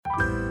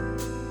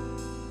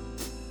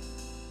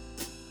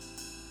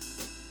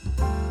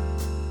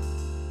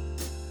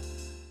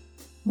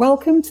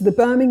Welcome to the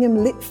Birmingham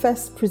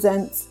Litfest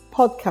Presents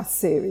podcast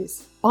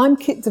series. I'm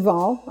Kit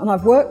Duval and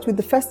I've worked with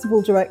the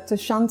festival director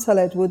Chantal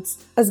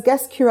Edwards as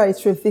guest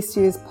curator of this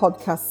year's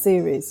podcast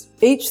series.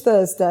 Each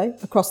Thursday,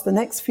 across the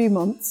next few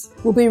months,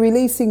 we'll be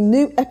releasing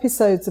new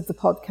episodes of the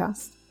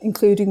podcast,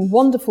 including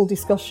wonderful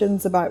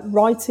discussions about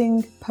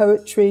writing,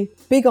 poetry,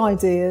 big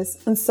ideas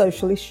and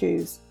social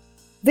issues.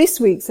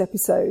 This week's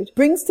episode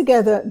brings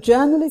together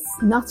journalists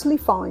Natalie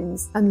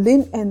Fines and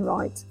Lynn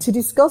Enright to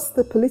discuss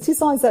the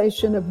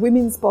politicisation of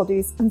women's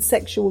bodies and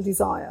sexual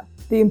desire,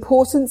 the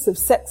importance of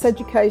sex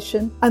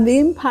education and the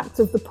impact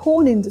of the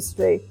porn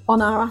industry on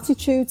our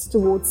attitudes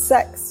towards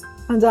sex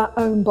and our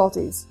own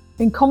bodies.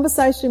 In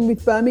conversation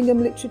with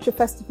Birmingham Literature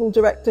Festival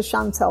director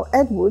Chantal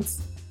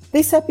Edwards,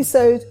 this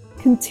episode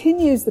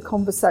continues the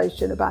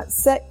conversation about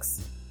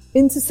sex,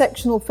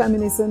 intersectional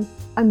feminism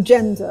and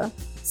gender,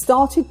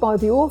 started by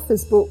the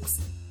author's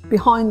books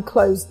Behind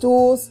Closed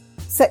Doors,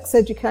 Sex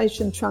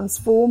Education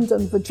Transformed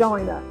and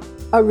Vagina,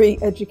 a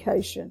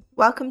Re-Education.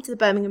 Welcome to the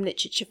Birmingham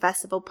Literature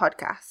Festival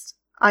podcast.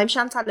 I'm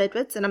Chantal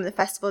Edwards and I'm the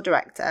festival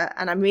director,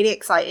 and I'm really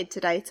excited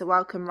today to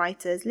welcome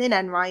writers Lynn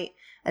Enright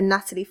and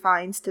Natalie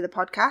Fines to the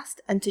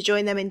podcast and to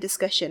join them in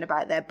discussion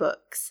about their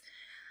books.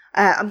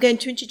 I'm going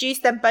to introduce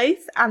them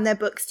both and their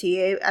books to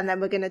you, and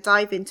then we're going to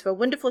dive into a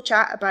wonderful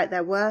chat about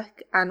their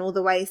work and all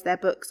the ways their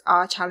books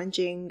are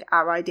challenging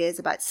our ideas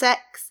about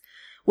sex,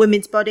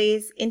 women's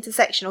bodies,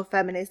 intersectional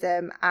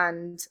feminism,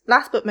 and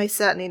last but most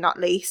certainly not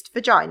least,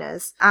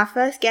 vaginas. Our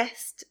first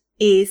guest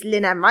is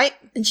Lynn Enright,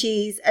 and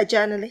she's a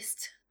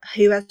journalist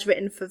who has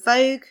written for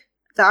Vogue,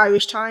 The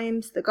Irish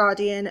Times, The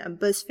Guardian and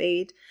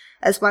BuzzFeed,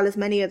 as well as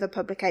many other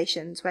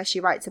publications where she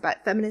writes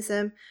about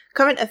feminism,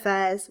 current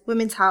affairs,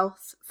 women's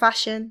health,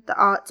 fashion, the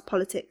arts,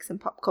 politics and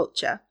pop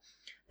culture.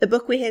 The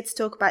book we're here to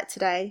talk about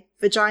today,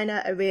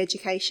 Vagina, a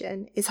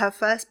Re-Education, is her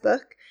first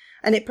book,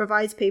 and it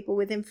provides people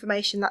with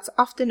information that's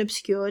often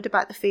obscured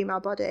about the female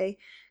body,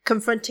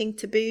 confronting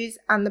taboos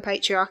and the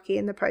patriarchy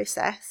in the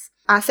process.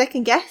 Our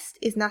second guest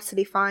is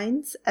Natalie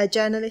Fines, a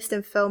journalist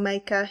and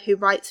filmmaker who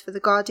writes for The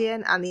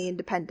Guardian and The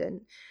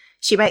Independent.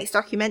 She makes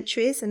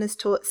documentaries and has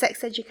taught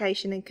sex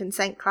education and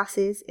consent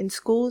classes in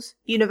schools,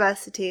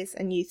 universities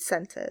and youth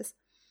centres.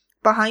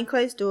 Behind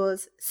Closed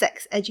Doors,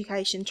 Sex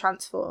Education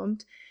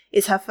Transformed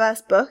is her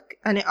first book,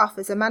 and it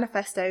offers a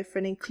manifesto for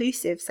an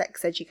inclusive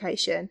sex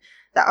education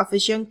that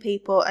offers young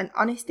people an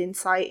honest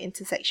insight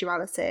into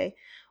sexuality,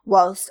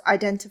 whilst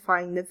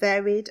identifying the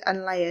varied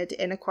and layered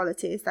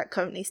inequalities that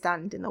currently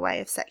stand in the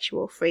way of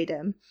sexual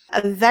freedom.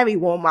 A very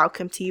warm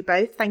welcome to you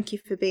both. Thank you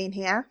for being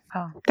here.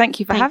 Oh, thank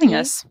you for having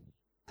us.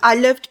 I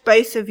loved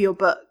both of your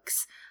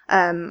books.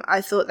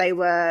 I thought they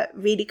were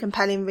really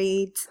compelling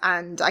reads,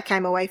 and I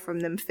came away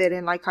from them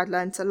feeling like I'd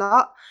learnt a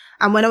lot.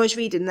 And when I was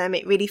reading them,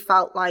 it really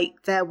felt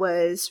like there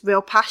was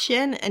real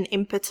passion and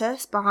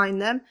impetus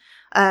behind them.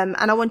 And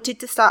I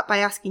wanted to start by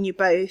asking you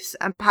both,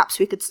 and perhaps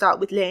we could start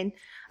with Lynn,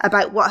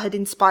 about what had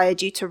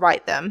inspired you to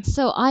write them.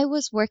 So I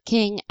was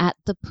working at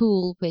The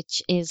Pool,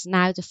 which is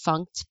now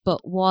defunct,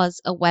 but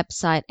was a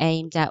website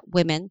aimed at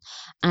women.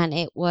 And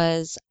it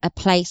was a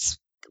place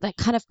that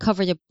kind of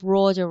covered a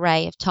broad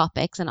array of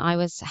topics, and I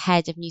was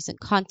head of news and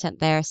content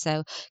there,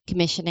 so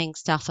commissioning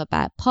stuff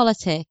about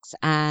politics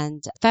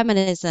and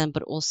feminism,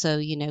 but also,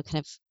 kind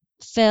of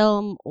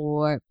film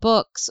or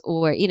books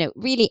or,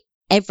 really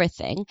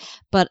everything.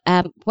 But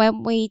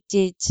when we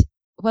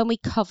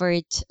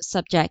covered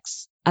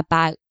subjects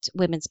about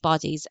women's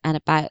bodies and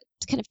about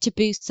kind of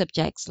taboo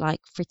subjects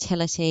like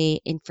fertility,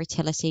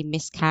 infertility,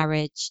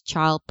 miscarriage,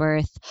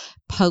 childbirth,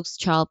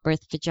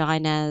 post-childbirth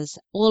vaginas,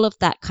 all of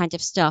that kind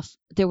of stuff,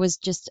 there was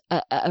just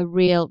a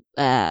real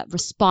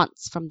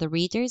response from the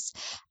readers.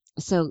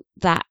 So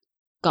that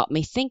got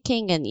me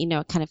thinking, and,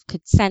 I kind of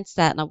could sense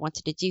that, and I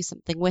wanted to do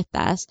something with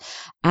that.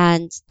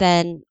 And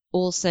then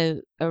also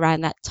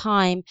around that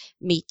time,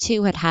 Me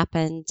Too had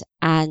happened,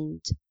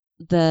 and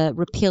the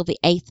Repeal the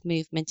Eighth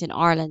movement in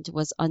Ireland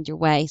was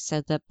underway.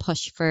 So the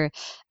push for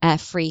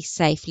free,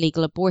 safe,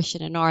 legal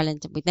abortion in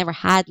Ireland. And we'd never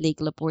had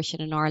legal abortion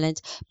in Ireland,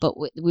 but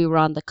we were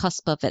on the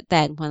cusp of it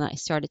then when I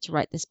started to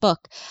write this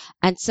book.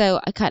 And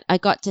so I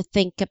got to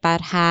think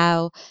about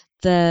how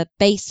the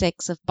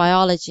basics of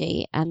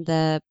biology and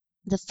the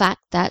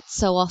fact that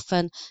so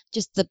often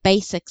just the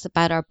basics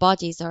about our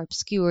bodies are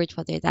obscured,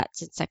 whether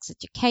that's in sex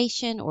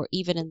education or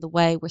even in the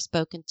way we're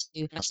spoken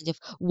to, kind of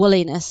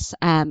woolliness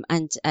and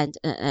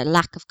a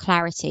lack of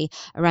clarity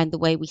around the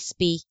way we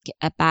speak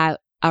about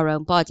our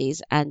own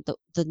bodies and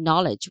the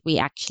knowledge we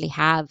actually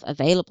have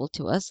available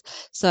to us.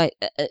 So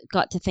I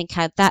got to think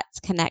how that's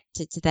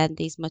connected to then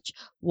these much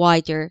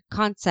wider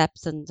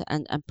concepts and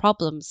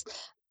problems,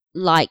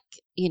 like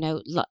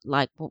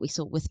like what we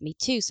saw with Me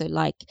Too, so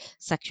like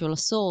sexual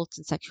assault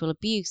and sexual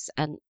abuse,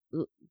 and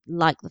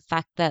like the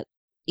fact that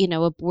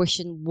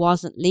abortion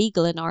wasn't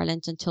legal in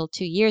Ireland until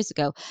 2 years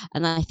ago.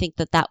 And I think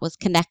that was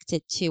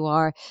connected to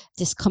our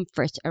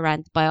discomfort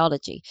around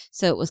biology.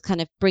 So it was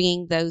kind of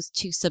bringing those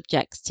two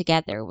subjects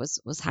together was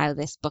how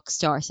this book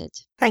started.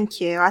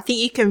 Thank you. I think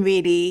you can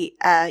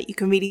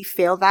really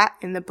feel that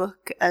in the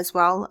book as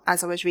well.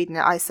 As I was reading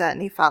it, I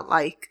certainly felt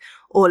like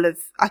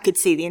I could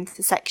see the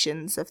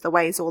intersections of the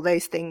ways all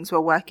those things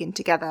were working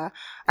together.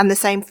 And the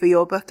same for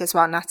your book as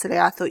well, Natalie.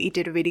 I thought you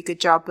did a really good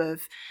job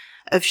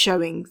of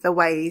showing the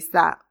ways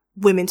that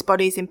women's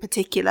bodies in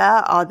particular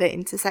are the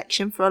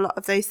intersection for a lot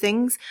of those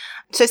things.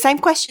 So same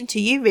question to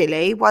you,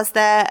 really. Was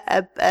there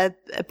a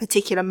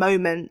particular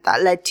moment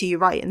that led to you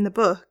writing the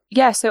book?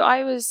 Yeah, so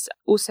I was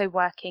also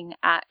working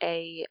at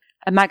a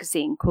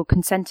magazine called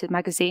Consented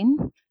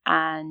Magazine,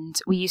 and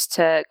we used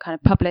to kind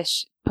of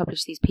publish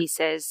these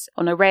pieces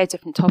on an array of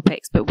different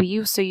topics, but we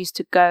also used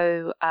to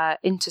go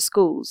into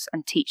schools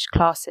and teach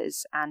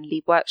classes and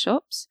lead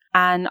workshops.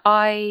 And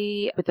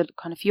I, with a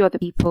kind of few other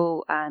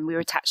people, we were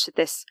attached to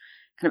this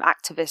kind of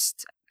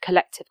activist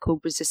collective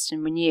called Resist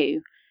and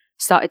Renew,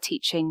 started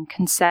teaching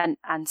consent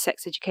and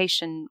sex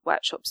education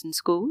workshops in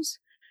schools.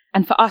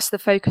 And for us, the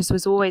focus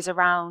was always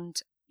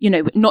around,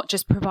 not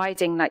just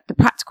providing like the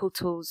practical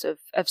tools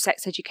of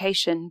sex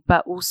education,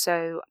 but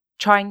also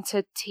trying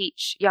to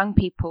teach young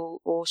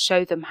people or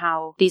show them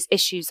how these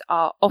issues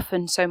are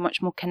often so much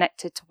more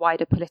connected to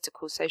wider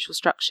political social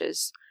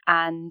structures.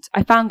 And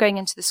I found going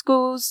into the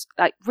schools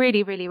like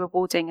really, really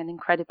rewarding and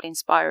incredibly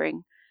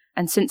inspiring.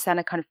 And since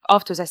then,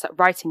 afterwards I started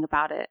writing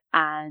about it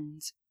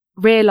and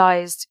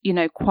realized,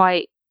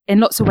 quite in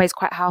lots of ways,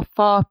 quite how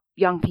far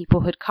young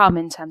people had come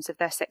in terms of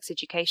their sex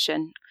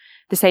education.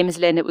 The same as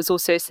Lynn, it was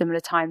also a similar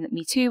time that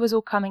Me Too was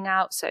all coming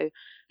out. So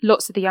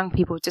lots of the young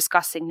people were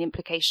discussing the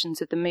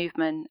implications of the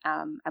movement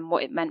and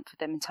what it meant for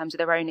them in terms of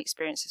their own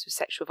experiences with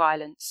sexual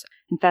violence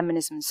and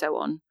feminism and so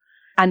on.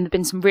 And there have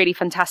been some really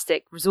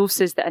fantastic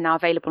resources that are now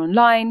available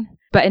online.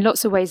 But in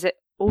lots of ways, it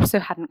also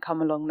hadn't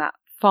come along that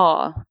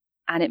far.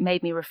 And it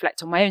made me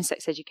reflect on my own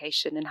sex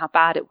education and how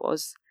bad it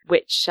was,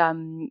 which,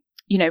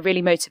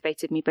 really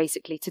motivated me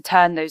basically to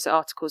turn those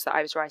articles that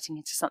I was writing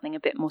into something a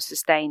bit more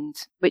sustained,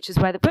 which is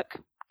where the book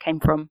came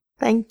from.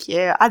 Thank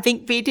you. I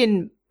think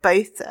reading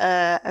both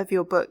of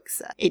your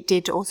books, it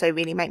did also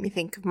really make me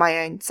think of my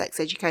own sex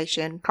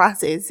education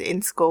classes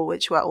in school,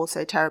 which were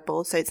also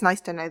terrible. So it's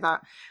nice to know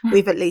that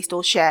we've at least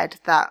all shared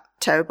that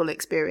terrible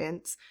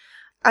experience.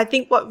 I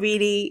think what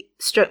really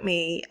struck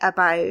me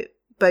about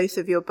both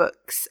of your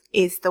books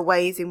is the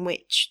ways in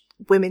which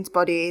women's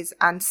bodies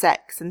and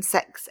sex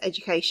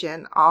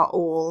education are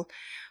all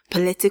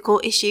political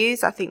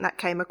issues. I think that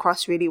came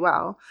across really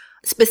well.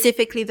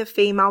 Specifically the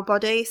female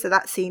body. So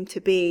that seemed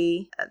to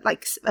be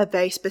like a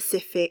very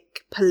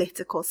specific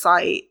political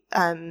site.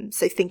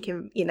 So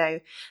thinking,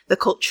 the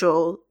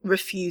cultural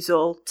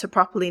refusal to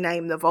properly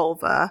name the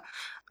vulva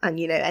and,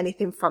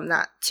 anything from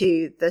that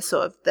to the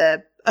sort of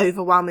the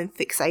overwhelming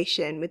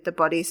fixation with the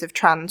bodies of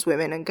trans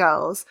women and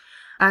girls.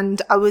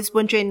 And I was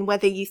wondering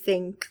whether you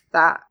think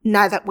that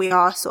now that we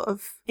are sort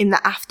of in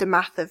the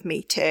aftermath of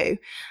Me Too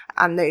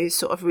and those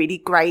sort of really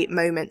great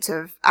moments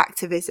of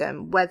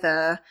activism,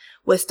 whether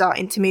we're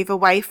starting to move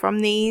away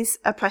from these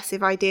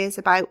oppressive ideas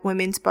about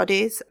women's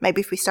bodies.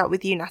 Maybe if we start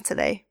with you,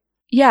 Natalie.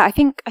 Yeah, I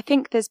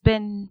think there's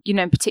been,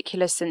 in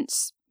particular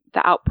since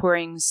the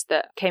outpourings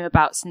that came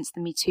about since the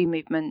Me Too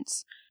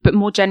movements, but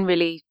more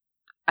generally,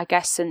 I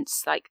guess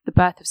since like the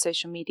birth of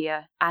social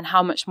media and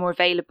how much more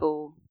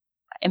available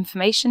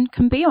information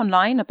can be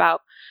online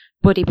about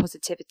body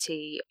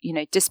positivity,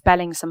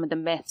 dispelling some of the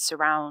myths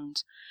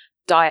around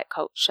diet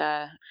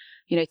culture,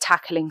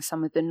 tackling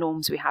some of the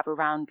norms we have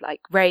around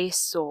like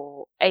race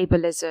or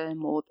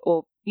ableism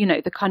or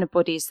the kind of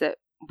bodies that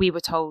we were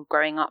told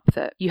growing up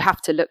that you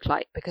have to look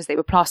like because they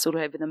were plastered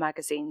all over the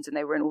magazines and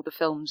they were in all the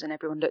films and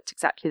everyone looked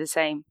exactly the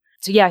same.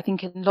 So yeah, I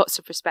think in lots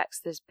of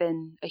respects, there's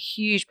been a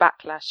huge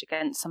backlash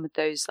against some of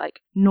those like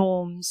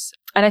norms.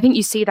 And I think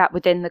you see that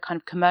within the kind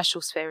of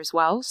commercial sphere as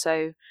well.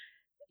 So,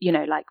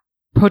 like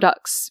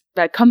products,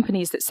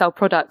 companies that sell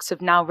products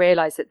have now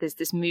realized that there's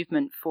this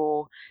movement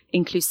for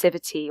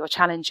inclusivity or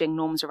challenging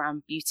norms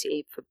around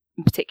beauty,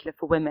 in particular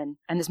for women.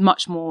 And there's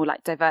much more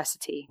like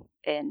diversity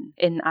in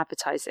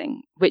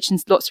advertising, which in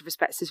lots of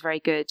respects is very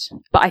good.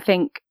 But I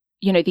think,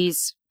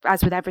 these,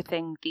 as with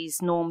everything,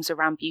 these norms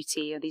around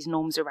beauty or these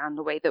norms around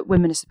the way that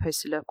women are supposed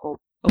to look or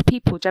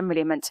people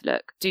generally are meant to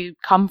look do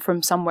come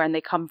from somewhere, and they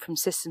come from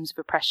systems of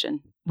oppression,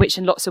 which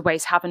in lots of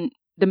ways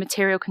the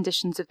material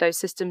conditions of those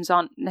systems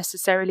aren't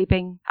necessarily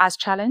being as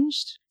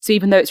challenged. So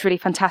even though it's really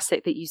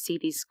fantastic that you see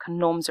these kind of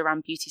norms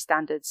around beauty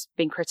standards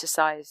being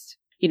criticized,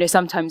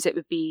 sometimes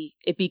it'd be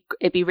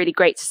really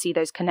great to see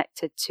those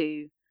connected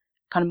to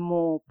kind of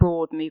more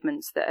broad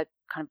movements that are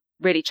kind of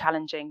really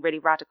challenging, really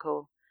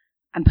radical,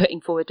 and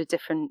putting forward a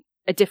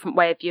different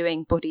way of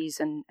viewing bodies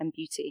and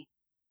beauty.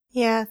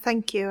 Yeah,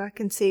 thank you. I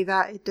can see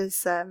that it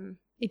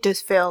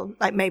does feel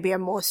like maybe a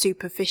more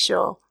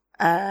superficial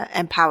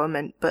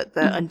empowerment, but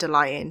the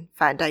underlying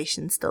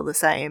foundation's still the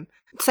same.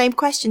 Same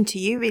question to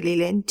you, really,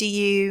 Lynn. Do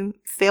you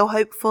feel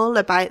hopeful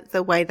about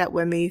the way that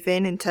we're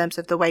moving in terms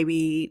of the way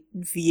we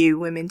view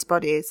women's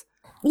bodies?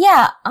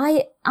 Yeah,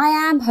 I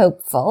am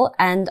hopeful,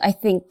 and I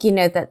think,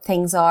 that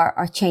things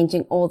are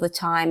changing all the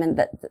time, and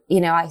that,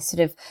 I sort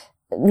of,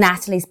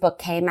 Natalie's book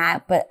came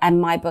out,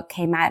 and my book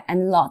came out,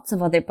 and lots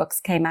of other books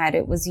came out.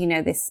 It was,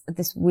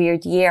 this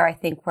weird year, I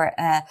think, where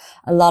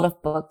a lot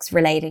of books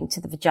relating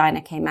to the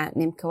vagina came out.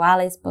 Nimco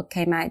Ali's book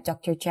came out,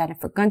 Dr.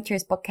 Jennifer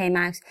Gunter's book came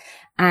out,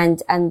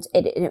 and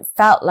it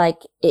felt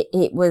like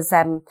it was,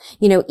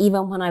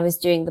 even when I was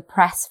doing the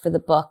press for the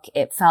book,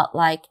 it felt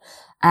like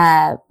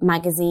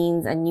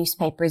magazines and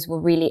newspapers were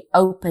really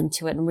open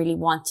to it and really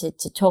wanted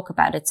to talk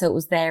about it. So it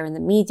was there in the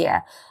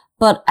media.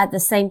 But at the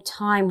same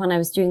time, when I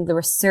was doing the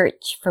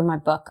research for my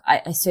book,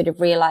 I sort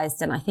of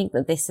realized, and I think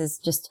that this is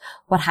just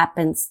what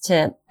happens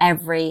to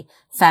every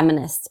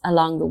feminist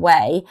along the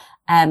way.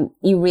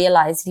 You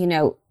realize,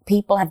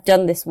 people have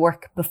done this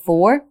work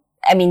before.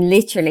 I mean,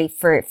 literally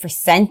for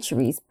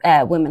centuries,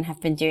 women have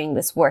been doing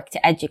this work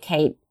to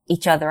educate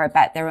each other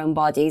about their own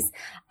bodies.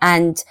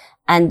 And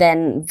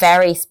then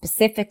very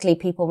specifically,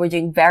 people were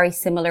doing very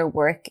similar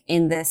work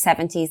in the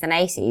 70s and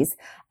 80s.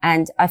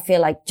 And I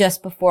feel like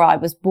just before I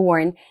was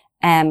born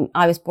in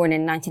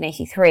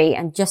 1983,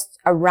 and just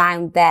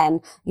around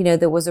then,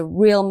 there was a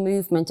real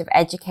movement of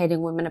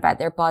educating women about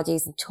their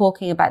bodies and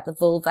talking about the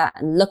vulva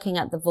and looking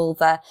at the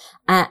vulva.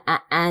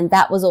 And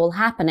that was all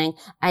happening.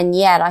 And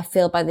yet I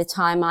feel by the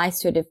time I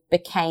sort of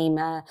became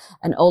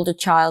an older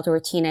child or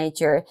a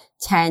teenager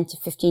 10 to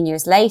 15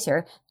 years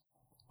later,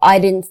 I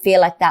didn't feel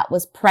like that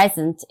was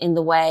present in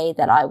the way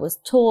that I was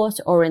taught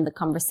or in the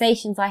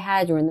conversations I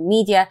had or in the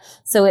media.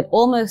 So it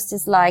almost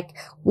is like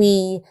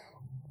we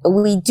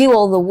do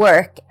all the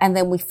work and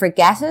then we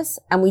forget it,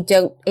 and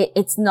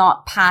it's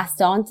not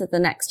passed on to the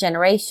next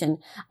generation.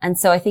 And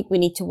so I think we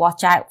need to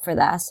watch out for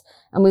that.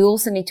 And we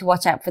also need to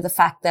watch out for the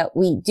fact that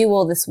we do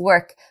all this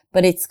work,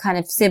 but it's kind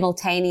of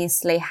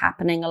simultaneously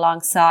happening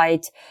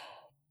alongside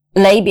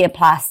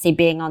labiaplasty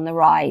being on the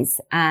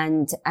rise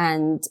and,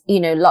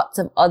 lots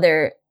of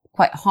other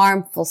quite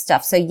harmful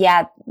stuff. So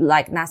yeah,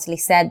 like Natalie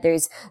said,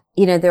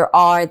 there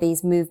are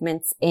these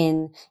movements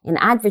in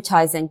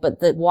advertising,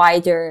 but the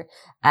wider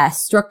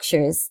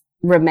structures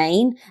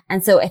remain.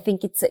 And so I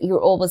think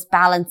you're always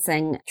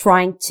balancing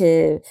trying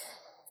to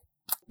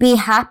be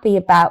happy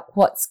about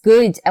what's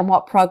good and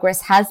what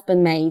progress has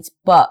been made,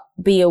 but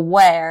be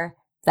aware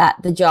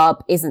that the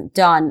job isn't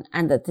done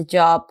and that the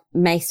job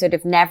may sort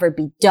of never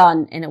be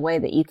done in a way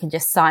that you can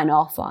just sign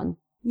off on.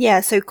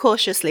 Yeah, so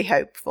cautiously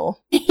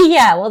hopeful.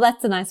 Yeah, well,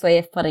 that's a nice way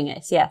of putting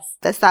it, yes.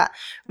 There's that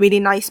really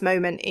nice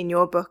moment in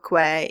your book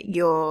where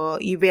you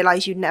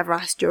realise you'd never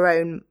asked your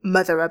own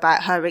mother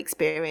about her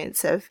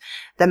experience of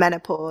the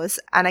menopause.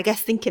 And I guess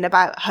thinking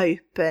about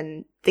hope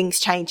and things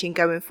changing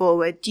going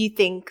forward, do you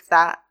think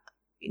that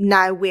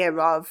now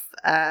we're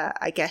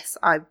I guess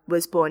I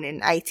was born in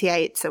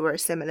 88, so we're a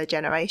similar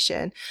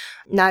generation.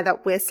 Now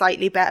that we're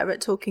slightly better at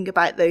talking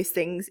about those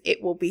things,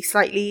 it will be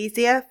slightly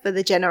easier for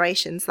the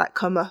generations that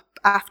come up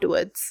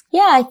afterwards?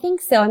 Yeah, I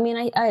think so. I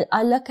mean,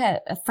 I look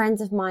at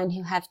friends of mine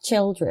who have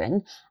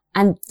children,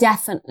 and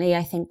definitely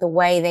I think the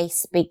way they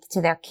speak to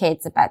their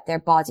kids about their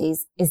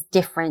bodies is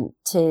different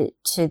to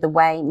the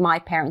way my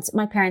parents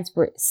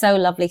were so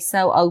lovely,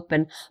 so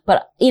open,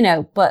 but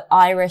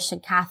Irish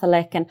and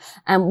Catholic,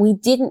 and we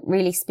didn't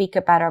really speak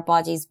about our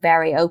bodies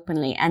very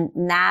openly. And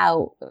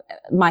now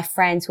my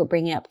friends who are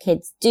bringing up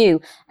kids do.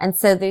 And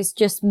so there's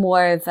just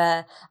more of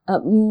a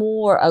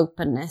more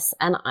openness.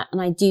 And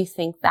I do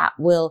think that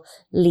will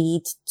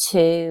lead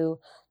to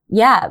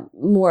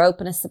more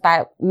openness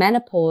about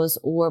menopause,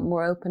 or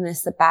more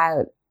openness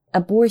about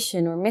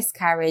abortion or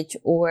miscarriage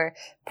or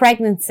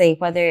pregnancy,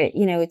 whether,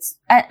 it's,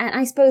 and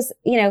I suppose,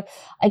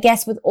 I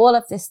guess with all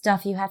of this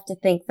stuff, you have to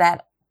think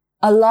that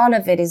a lot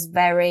of it is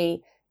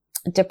very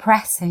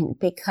depressing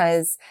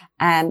because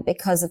of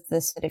the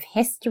sort of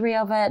history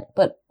of it,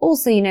 but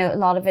also, a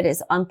lot of it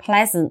is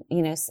unpleasant.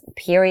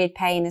 Period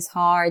pain is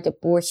hard,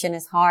 abortion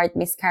is hard,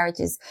 miscarriage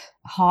is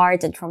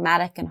hard and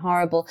traumatic and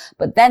horrible,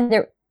 but then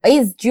there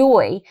is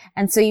joy.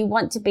 And so you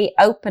want to be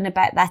open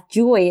about that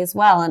joy as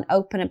well, and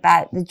open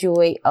about the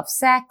joy of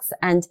sex,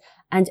 and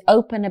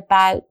open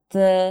about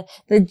the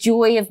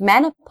joy of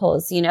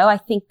menopause. I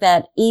think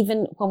that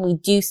even when we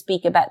do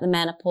speak about the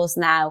menopause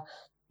now,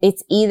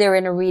 it's either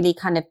in a really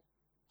kind of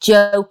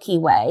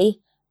jokey way.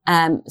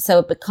 So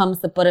it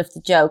becomes the butt of the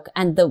joke,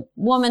 and the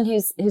woman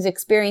who's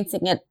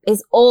experiencing it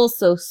is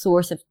also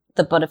sort of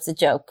the butt of the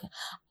joke,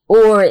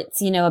 or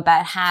it's,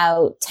 about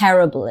how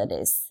terrible it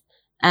is.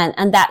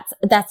 And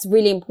that's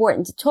really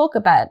important to talk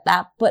about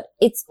that. But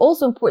it's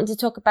also important to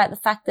talk about the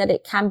fact that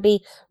it can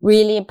be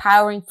really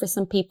empowering for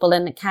some people,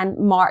 and it can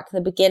mark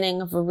the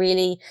beginning of a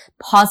really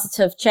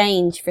positive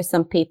change for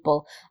some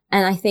people.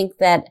 And I think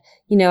that,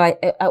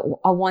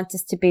 I want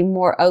us to be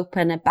more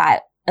open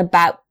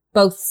about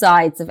both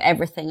sides of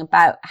everything,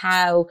 about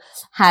how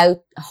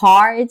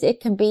hard it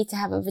can be to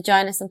have a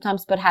vagina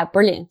sometimes, but how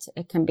brilliant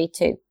it can be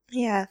too.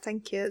 Yeah,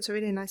 thank you. It's a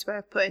really nice way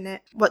of putting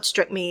it. What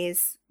struck me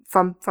is,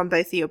 from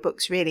both of your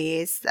books really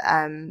is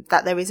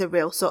that there is a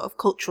real sort of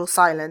cultural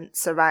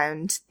silence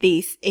around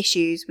these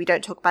issues. We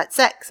don't talk about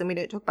sex and we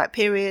don't talk about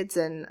periods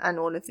and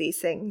all of these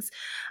things.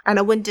 And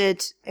I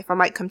wondered if I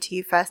might come to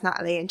you first,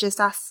 Natalie, and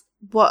just ask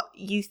what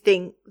you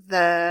think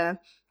the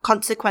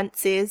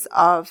consequences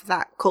of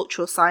that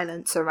cultural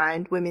silence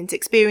around women's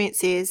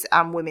experiences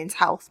and women's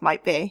health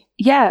might be.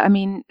 Yeah, I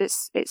mean,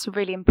 it's a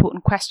really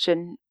important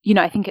question. You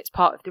know, I think it's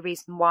part of the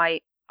reason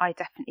why I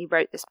definitely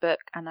wrote this book,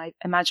 and I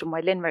imagine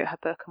why Lynn wrote her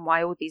book and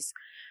why all these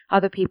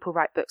other people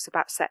write books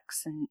about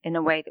sex and in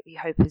a way that we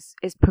hope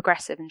is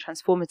progressive and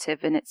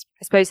transformative. And it's,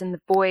 I suppose, in the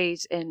void,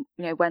 in,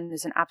 you know, when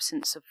there's an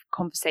absence of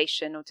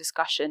conversation or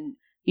discussion,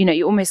 you know,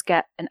 you almost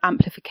get an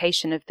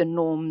amplification of the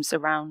norms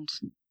around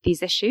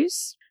these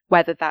issues,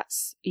 whether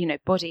that's, you know,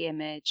 body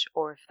image,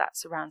 or if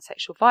that's around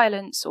sexual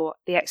violence or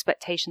the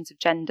expectations of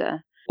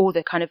gender, or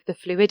the kind of the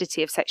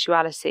fluidity of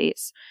sexuality.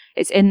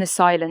 It's in the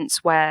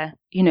silence where,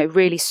 you know,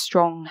 really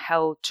strong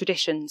held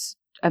traditions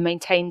are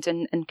maintained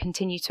and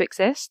continue to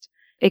exist.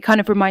 It kind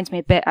of reminds me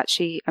a bit,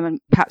 actually, I mean,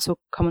 perhaps we'll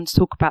come on to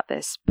talk about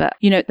this, but,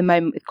 you know, at the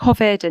moment with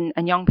COVID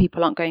and young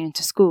people aren't going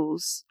into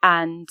schools,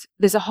 and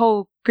there's a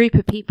whole group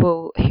of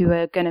people who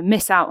are going to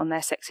miss out on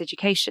their sex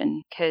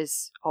education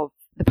because of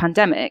the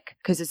pandemic,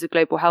 because there's a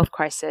global health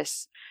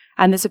crisis.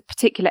 And there's a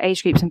particular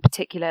age groups, in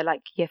particular,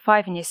 like year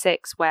 5 and year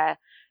 6, where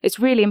it's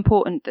really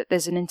important that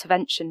there's an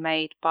intervention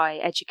made by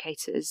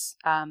educators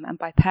and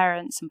by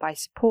parents and by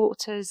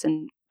supporters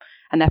and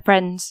their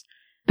friends,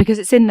 because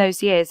it's in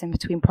those years in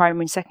between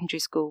primary and secondary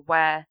school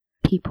where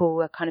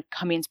people are kind of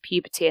coming into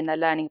puberty and they're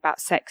learning about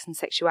sex and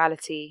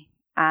sexuality.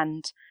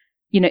 And,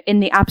 you know,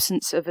 in the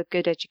absence of a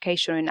good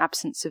education or in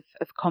absence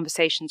of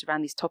conversations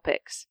around these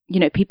topics, you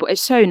know, people,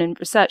 it's shown and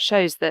research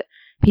shows that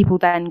people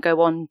then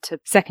go on to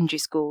secondary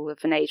school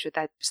of an age where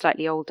they're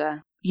slightly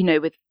older, you know,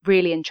 with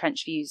really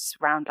entrenched views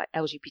around like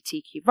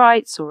LGBTQ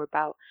rights or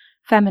about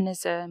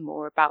feminism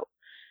or about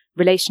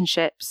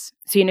relationships.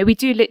 So, you know, we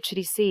do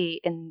literally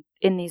see in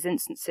these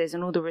instances,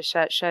 and all the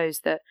research shows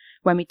that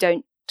when we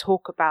don't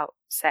talk about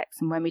sex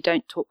and when we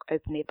don't talk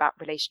openly about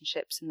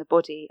relationships and the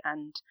body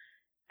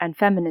and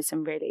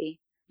feminism, really,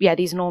 yeah,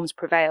 these norms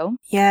prevail.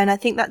 Yeah, and I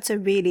think that's a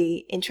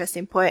really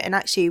interesting point. And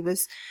actually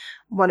was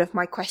one of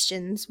my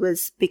questions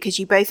was because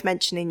you both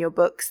mentioned in your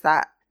books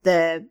that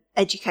the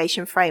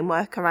education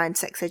framework around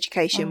sex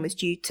education was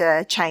due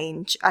to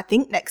change, I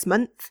think, next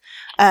month.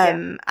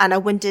 And I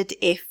wondered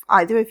if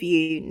either of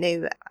you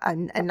knew,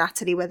 and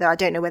Natalie, I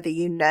don't know whether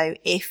you know,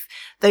 if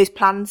those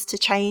plans to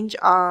change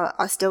are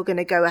still going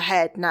to go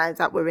ahead now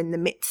that we're in the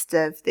midst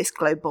of this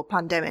global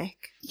pandemic.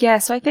 Yeah,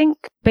 so I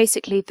think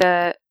basically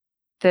the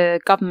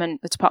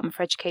government, the Department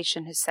for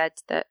Education, has said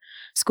that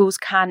schools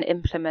can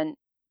implement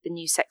the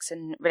new sex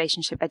and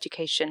relationship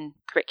education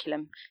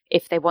curriculum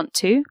if they want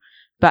to,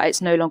 but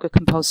it's no longer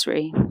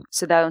compulsory.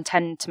 So they'll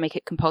intend to make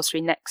it compulsory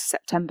next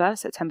September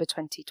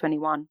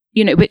 2021,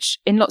 you know, which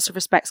in lots of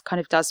respects kind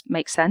of does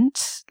make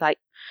sense. Like,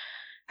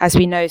 as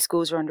we know,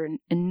 schools are under an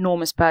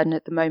enormous burden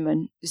at the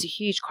moment. There's a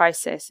huge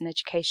crisis in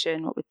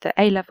education, what with the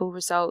A-level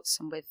results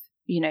and with,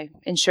 you know,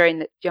 ensuring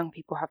that young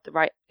people have the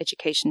right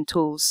education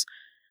tools.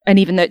 And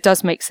even though it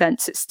does make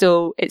sense, it's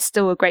still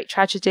a great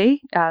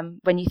tragedy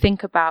when you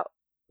think about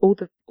all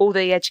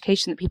the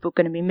education that people are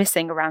going to be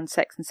missing around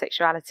sex and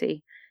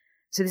sexuality.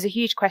 So there's a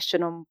huge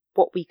question on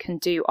what we can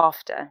do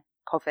after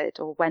COVID,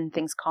 or when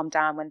things calm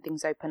down, when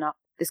things open up.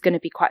 There's going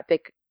to be quite a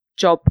big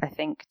job, I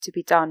think, to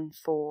be done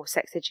for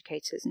sex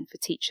educators and for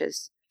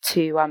teachers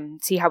to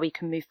see how we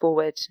can move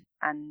forward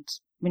and,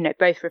 you know,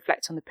 both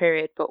reflect on the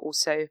period but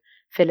also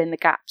fill in the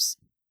gaps.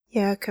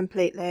 Yeah,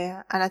 completely.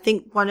 And I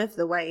think one of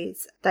the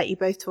ways that you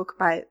both talk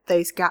about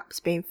those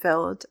gaps being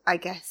filled, I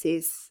guess,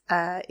 is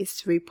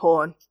through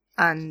porn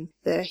and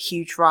the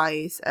huge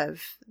rise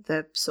of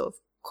the sort of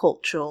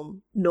cultural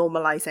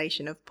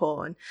normalization of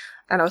porn.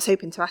 And I was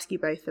hoping to ask you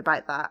both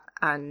about that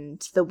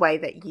and the way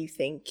that you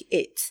think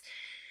it's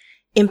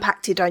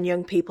impacted on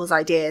young people's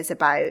ideas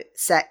about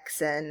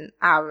sex and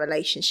our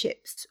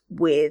relationships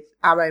with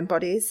our own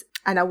bodies.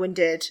 And I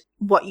wondered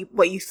what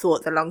you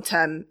thought the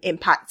long-term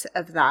impact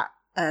of that,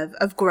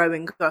 of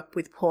growing up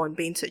with porn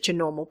being such a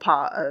normal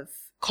part of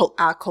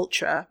our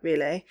culture,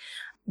 really,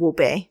 will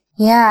be.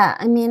 Yeah,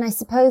 I mean, I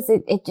suppose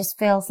it just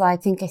feels like,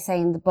 I think I say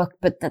in the book,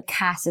 but the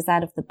cat is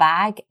out of the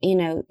bag. You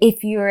know,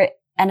 if you're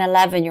an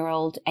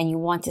 11-year-old and you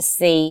want to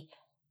see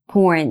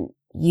porn,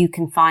 you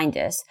can find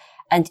it.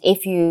 And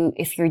if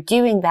you're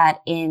doing that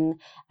in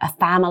a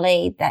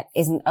family that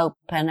isn't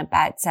open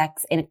about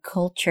sex, in a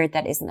culture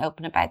that isn't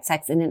open about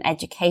sex, in an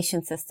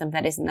education system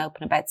that isn't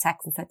open about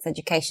sex and sex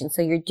education,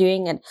 so you're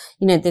doing it,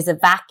 you know, there's a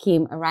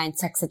vacuum around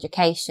sex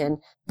education,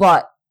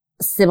 but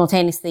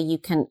simultaneously you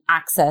can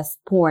access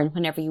porn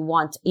whenever you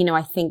want. You know,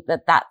 I think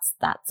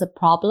that's a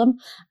problem.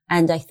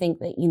 And I think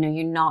that, you know,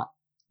 you're not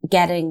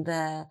getting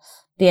the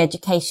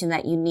education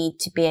that you need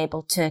to be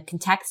able to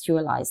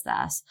contextualize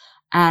that.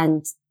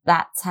 And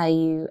that's how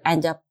you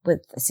end up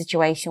with a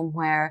situation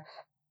where,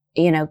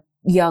 you know,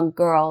 young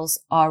girls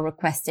are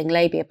requesting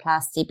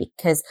labiaplasty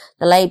because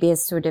the labia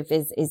sort of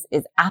is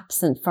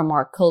absent from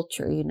our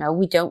culture. You know,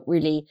 we don't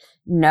really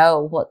know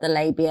what the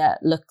labia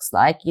looks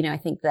like. You know, I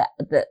think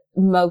that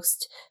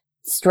most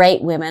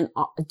straight women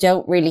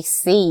don't really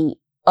see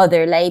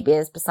other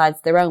labias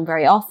besides their own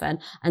very often.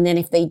 And then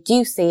if they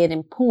do see it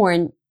in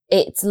porn,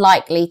 it's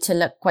likely to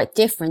look quite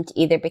different,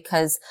 either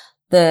because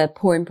the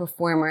porn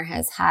performer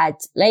has had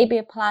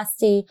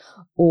labiaplasty,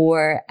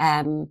 or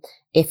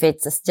if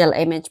it's a still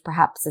image,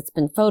 perhaps it's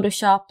been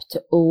photoshopped,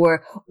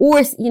 or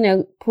you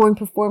know, porn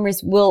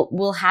performers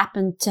will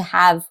happen to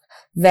have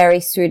very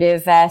sort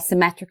of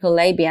symmetrical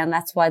labia, and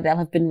that's why they'll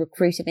have been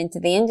recruited into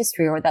the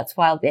industry, or that's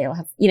why they'll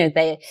have, you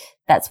know,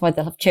 that's why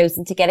they'll have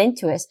chosen to get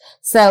into it.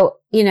 So,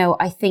 you know,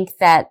 I think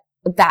that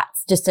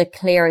that's just a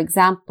clear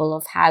example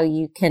of how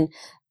you can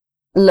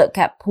look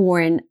at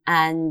porn,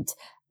 and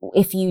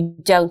if you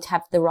don't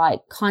have the right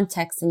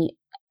context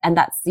and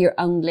that's your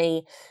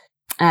only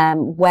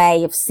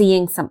way of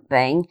seeing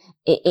something,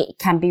 it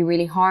can be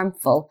really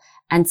harmful.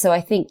 And so I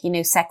think, you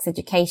know, sex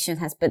education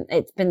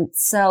it's been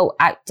so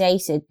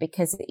outdated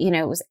because, you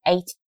know, it was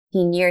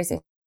 18 years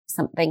or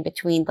something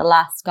between the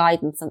last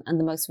guidance and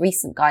the most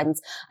recent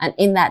guidance. And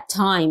in that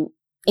time,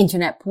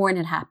 internet porn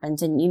had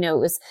happened. And, you know,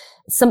 it was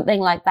something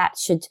like that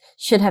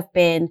should have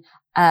been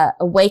a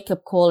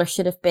wake-up call, or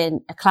should have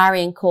been a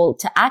clarion call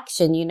to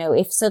action. You know,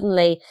 if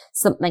suddenly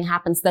something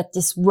happens that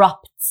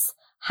disrupts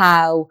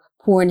how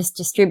porn is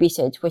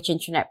distributed, which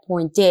internet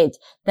porn did,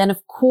 then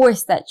of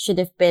course that should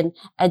have been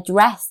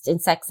addressed in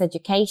sex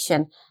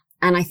education.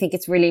 And I think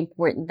it's really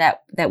important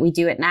that we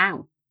do it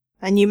now.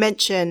 And you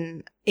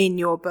mention in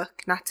your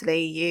book,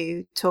 Natalie,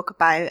 you talk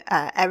about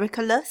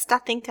Erika Lust, I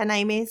think her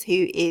name is,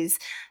 who is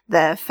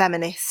the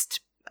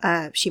feminist.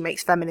 She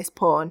makes feminist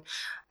porn.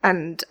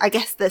 And I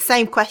guess the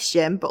same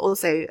question, but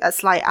also a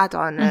slight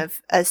add-on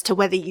as to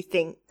whether you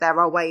think there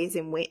are ways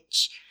in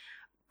which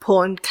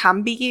porn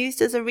can be used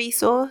as a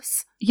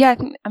resource. Yeah,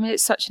 I mean,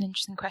 it's such an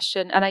interesting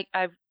question. And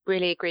I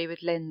really agree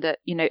with Lynn that,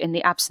 you know, in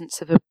the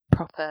absence of a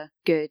proper,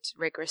 good,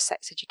 rigorous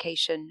sex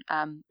education,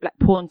 like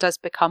porn does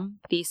become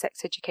the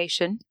sex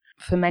education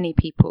for many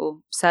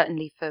people,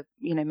 certainly for,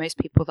 you know, most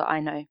people that I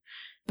know.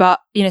 But,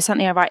 you know,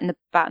 something I write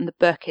about in the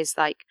book is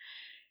like,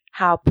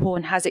 how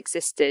porn has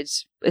existed,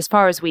 as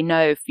far as we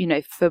know, you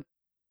know, for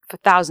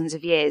thousands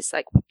of years.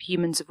 Like,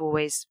 humans have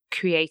always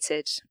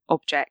created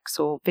objects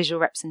or visual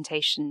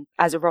representation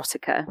as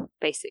erotica,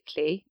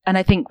 basically. And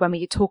I think when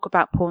we talk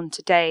about porn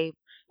today,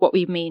 what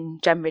we mean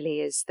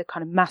generally is the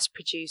kind of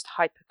mass-produced,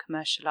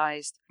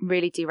 hyper-commercialized,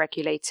 really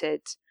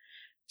deregulated,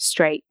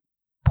 straight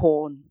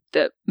porn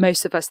that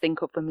most of us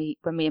think of when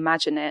we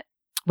imagine it,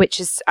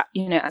 which is,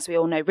 you know, as we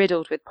all know,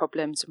 riddled with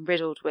problems and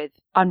riddled with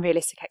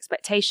unrealistic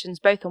expectations,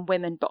 both on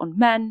women but on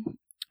men,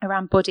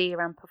 around body,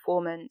 around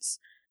performance,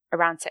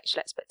 around sexual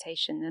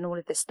expectation and all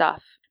of this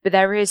stuff. But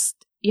there is,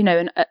 you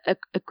know, a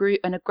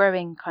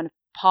growing kind of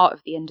part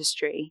of the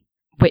industry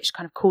which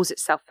kind of calls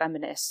itself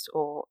feminist,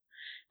 or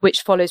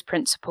which follows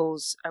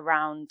principles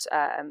around,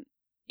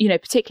 you know,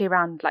 particularly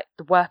around like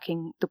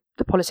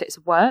the politics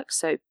of work.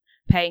 So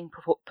paying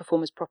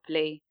performers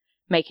properly,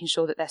 making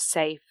sure that they're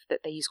safe,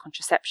 that they use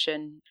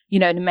contraception, you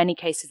know, and in many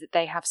cases that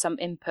they have some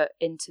input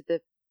into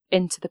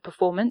the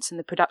performance and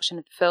the production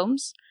of the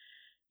films,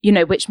 you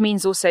know, which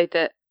means also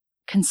that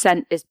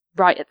consent is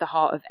right at the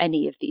heart of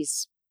any of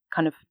these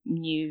kind of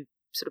new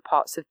sort of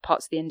parts of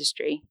the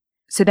industry.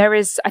 So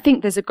I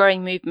think there's a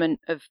growing movement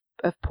of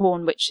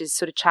porn which is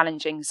sort of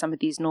challenging some of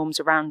these norms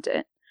around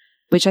it,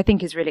 which I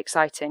think is really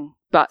exciting.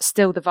 But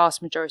still the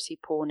vast majority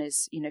of porn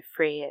is, you know,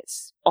 free.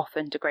 It's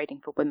often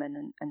degrading for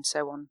women and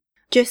so on.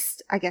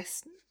 Just, I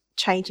guess,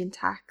 changing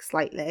tack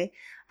slightly,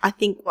 I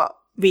think what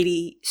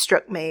really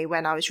struck me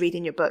when I was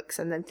reading your books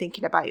and then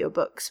thinking about your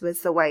books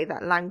was the way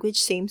that language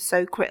seems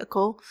so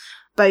critical,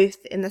 both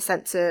in the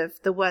sense of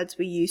the words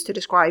we use to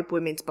describe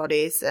women's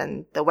bodies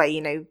and the way,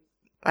 you know,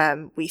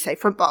 we say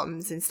front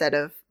bottoms instead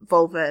of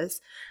vulvas,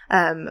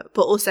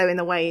 but also in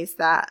the ways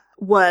that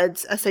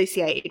words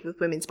associated with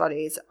women's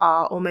bodies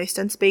are almost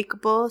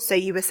unspeakable. So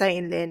you were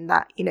saying, Lynn,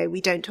 that, you know,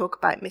 we don't talk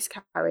about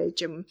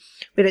miscarriage and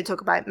we don't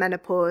talk about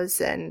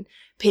menopause and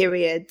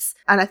periods.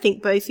 And I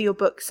think both of your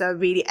books are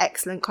really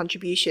excellent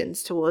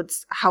contributions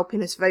towards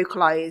helping us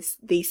vocalize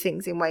these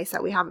things in ways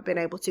that we haven't been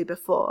able to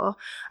before.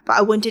 But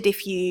I wondered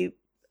if you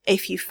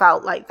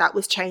felt like that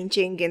was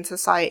changing in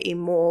society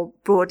more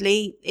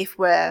broadly, if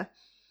we're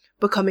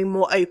becoming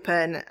more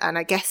open and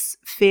I guess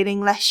feeling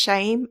less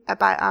shame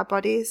about our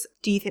bodies.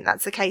 Do you think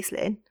that's the case,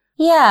 Lynn?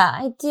 Yeah,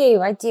 I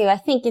do. I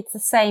think it's the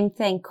same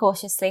thing,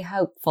 cautiously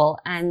hopeful,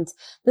 and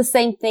the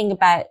same thing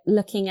about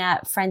looking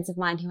at friends of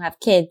mine who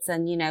have kids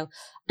and, you know,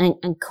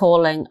 and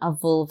calling a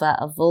vulva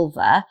a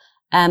vulva.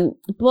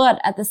 But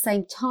at the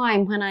same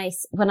time, when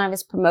I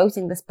was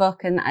promoting this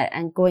book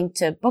and going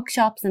to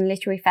bookshops and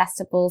literary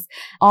festivals,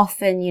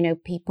 often,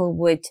 people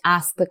would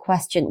ask the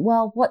question,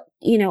 well, what,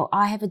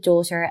 I have a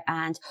daughter,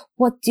 and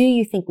what do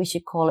you think we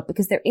should call it?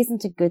 Because there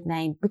isn't a good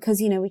name,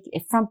 because,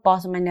 front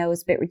bottom, I know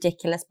is a bit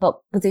ridiculous, but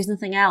there's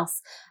nothing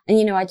else.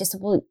 And, I just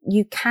said, well,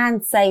 you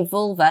can say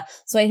vulva.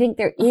 So I think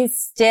there is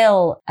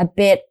still a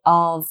bit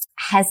of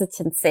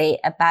hesitancy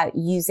about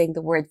using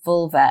the word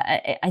vulva.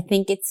 I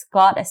think it's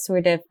got a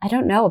sort of, I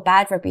don't know, a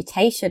bad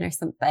reputation or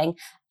something.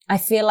 I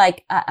feel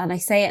like, and I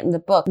say it in the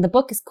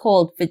book is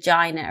called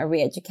Vagina, a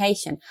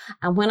Re-Education.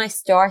 And when I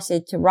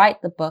started to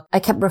write the book, I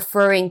kept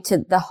referring to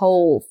the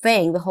whole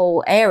thing, the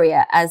whole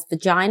area as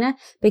vagina,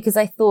 because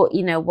I thought,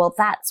 well,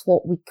 that's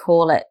what we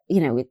call it.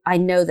 I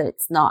know that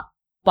it's not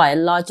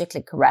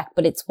biologically correct,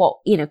 but it's what,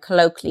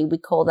 colloquially we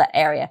call that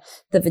area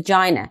the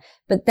vagina.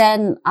 But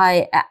then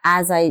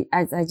as I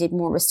did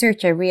more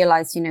research, I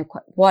realized,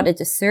 what a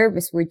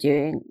disservice we're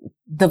doing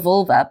the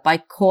vulva by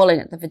calling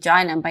it the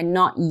vagina and by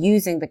not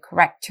using the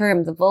correct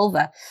term, the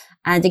vulva.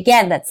 And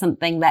again, that's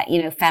something that,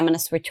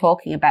 feminists were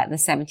talking about in the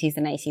 70s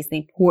and 80s, the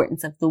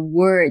importance of the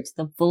word,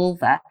 the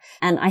vulva.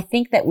 And I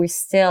think that we're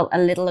still a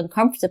little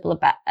uncomfortable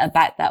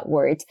about that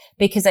word,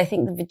 because I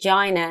think the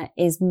vagina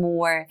is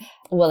more,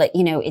 well,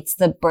 it's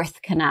the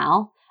birth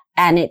canal,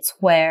 and it's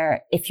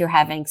where if you're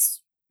having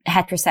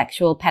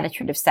heterosexual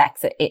penetrative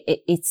sex,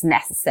 it's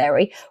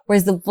necessary.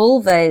 Whereas the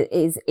vulva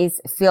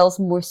feels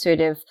more sort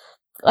of,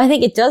 I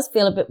think it does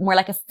feel a bit more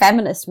like a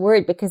feminist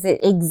word, because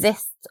it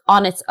exists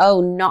on its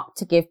own, not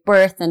to give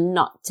birth and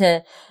not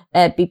to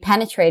be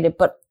penetrated,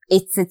 but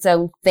it's its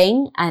own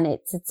thing and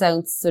it's its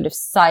own sort of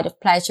side of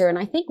pleasure. And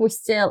I think we're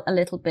still a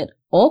little bit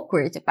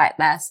awkward about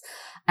that.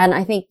 And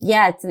I think,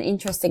 yeah, it's an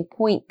interesting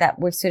point that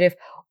we're sort of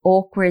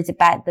awkward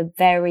about the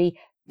very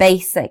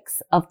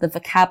basics of the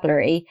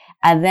vocabulary,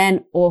 and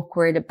then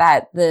awkward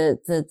about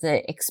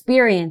the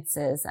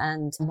experiences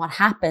and what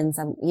happens,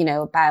 and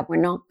about, we're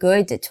not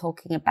good at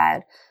talking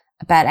about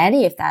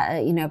any of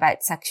that,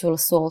 about sexual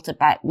assault,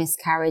 about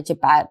miscarriage,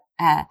 about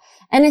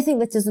anything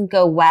that doesn't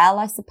go well,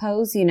 I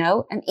suppose,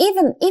 and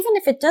even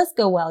if it does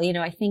go well,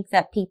 I think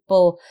that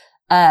people,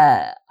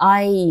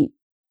 I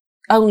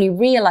only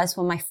realized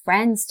when my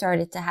friends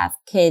started to have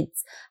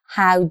kids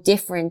how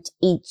different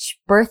each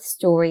birth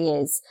story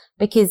is,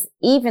 because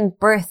even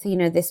birth,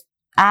 this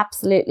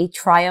absolutely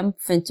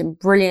triumphant and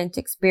brilliant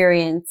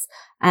experience,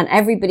 and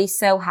everybody's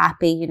so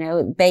happy,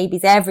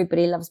 babies,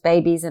 everybody loves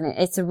babies, and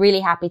it's a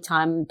really happy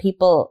time.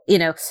 People,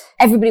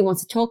 everybody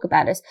wants to talk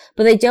about it,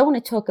 but they don't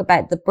want to talk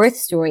about the birth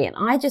story. And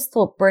I just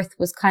thought birth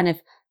was kind of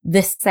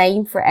the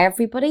same for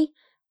everybody.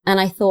 And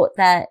I thought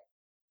that,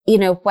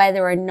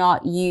 whether or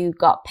not you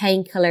got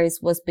painkillers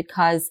was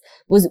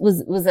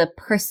a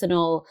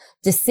personal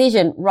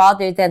decision,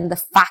 rather than the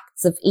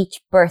facts of each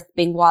birth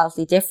being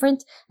wildly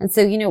different. And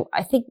so,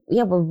 I think,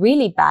 we're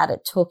really bad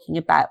at talking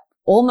about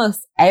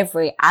almost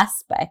every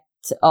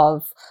aspect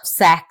of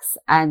sex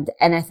and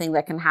anything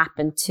that can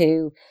happen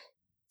to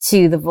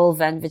the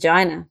vulva and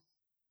vagina.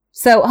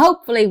 So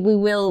hopefully we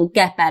will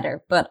get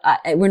better, but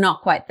we're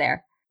not quite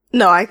there.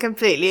 No, I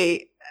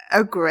completely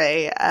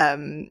agree.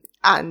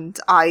 And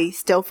I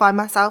still find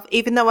myself,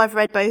 even though I've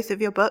read both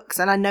of your books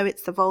and I know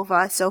it's the vulva,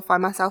 I still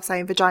find myself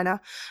saying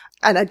vagina.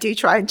 And I do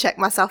try and check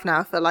myself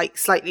now for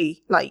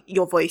slightly,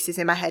 your voice is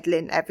in my head,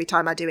 Lynn, every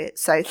time I do it.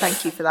 So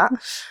thank you for that.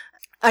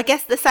 I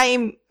guess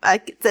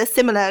the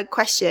similar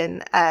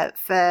question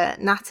for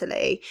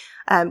Natalie,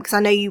 because I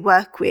know you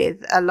work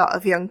with a lot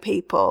of young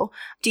people.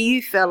 Do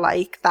you feel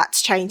like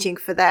that's changing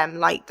for them?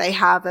 Like they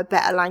have a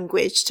better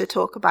language to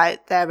talk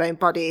about their own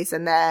bodies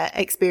and their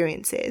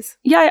experiences?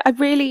 Yeah, I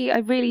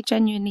really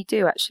genuinely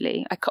do,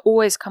 actually. I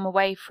always come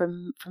away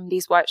from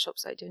these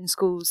workshops I do in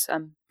schools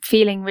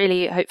feeling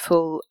really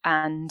hopeful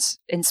and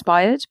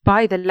inspired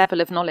by the level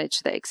of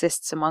knowledge that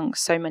exists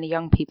amongst so many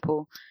young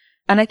people.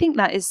 And I think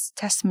that is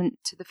testament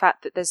to the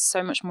fact that there's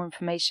so much more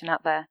information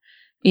out there.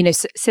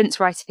 Since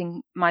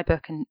writing my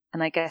book, and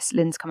I guess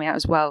Lynn's coming out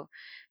as well,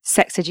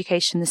 Sex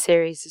Education, the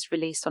series, is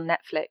released on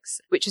Netflix,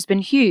 which has been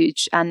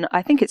huge. And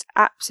I think it's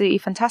absolutely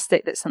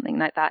fantastic that something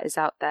like that is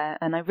out there.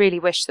 And I really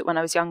wish that when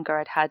I was younger,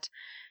 I'd had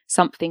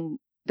something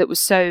that was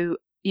so,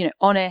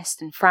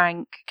 honest and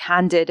frank,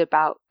 candid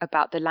about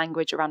the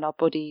language around our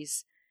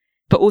bodies,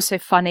 but also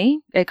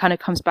funny. It kind of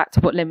comes back to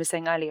what Lynn was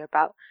saying earlier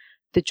about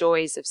the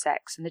joys of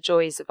sex and the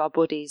joys of our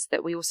bodies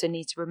that we also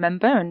need to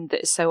remember, and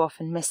that is so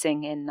often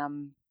missing in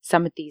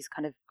some of these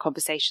kind of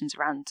conversations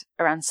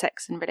around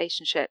sex and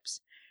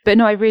relationships. But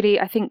no,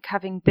 I think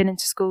having been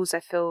into schools,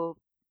 I feel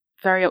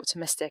very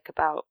optimistic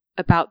about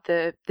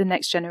the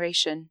next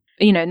generation.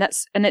 And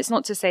it's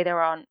not to say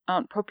there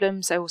aren't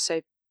problems.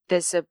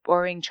 There's a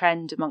worrying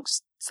trend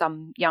amongst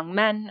some young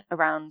men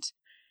around,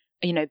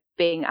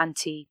 being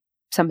anti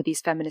some of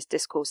these feminist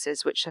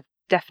discourses, which I've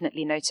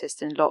definitely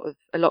noticed in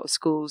a lot of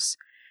schools.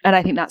 And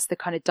I think that's the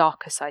kind of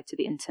darker side to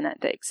the internet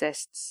that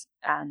exists,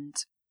 and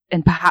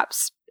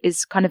perhaps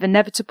is kind of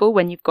inevitable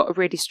when you've got a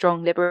really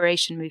strong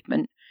liberation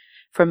movement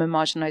from a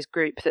marginalized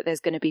group, that there's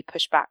going to be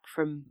pushback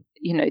from,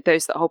 you know,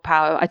 those that hold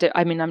power.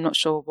 I'm not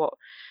sure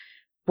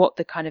what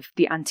the kind of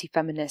the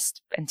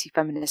anti-feminist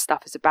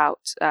stuff is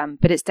about,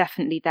 but it's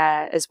definitely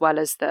there, as well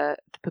as the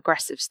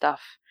progressive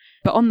stuff.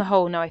 But on the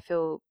whole, no, I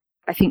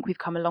think we've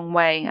come a long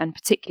way, and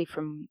particularly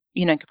from,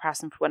 you know, in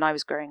comparison from when I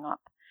was growing up.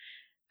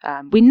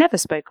 We never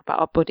spoke about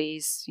our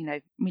bodies, you know,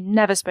 we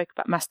never spoke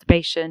about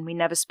masturbation, we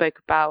never spoke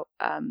about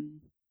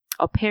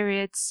our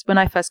periods. When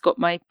I first got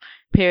my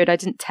period, I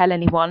didn't tell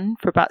anyone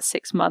for about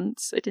 6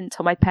 months. I didn't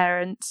tell my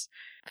parents.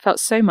 I felt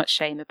so much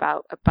shame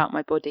about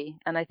my body.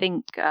 And I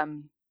think,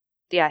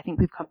 I think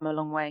we've come a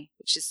long way,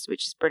 which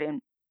is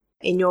brilliant.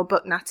 In your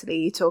book, Natalie,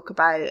 you talk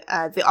about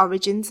the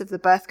origins of the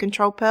birth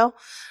control pill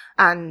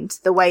and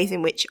the ways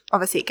in which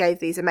obviously it gave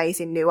these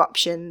amazing new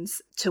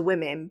options to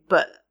women,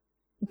 but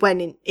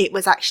when it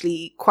was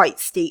actually quite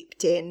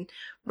steeped in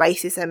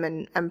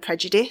racism and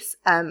prejudice.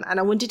 And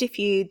I wondered if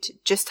you'd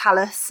just tell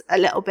us a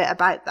little bit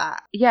about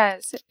that.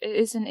 Yes, it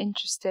is an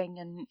interesting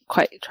and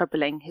quite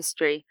troubling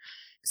history.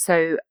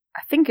 So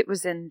I think it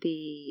was in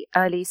the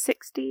early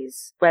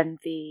 60s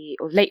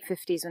or late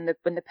 50s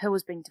when the pill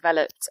was being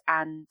developed,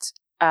 and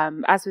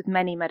as with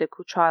many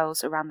medical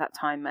trials around that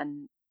time,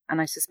 and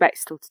I suspect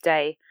still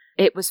today,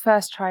 it was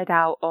first tried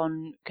out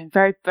on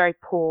very, very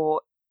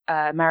poor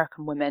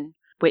American women,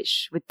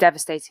 which with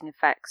devastating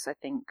effects. I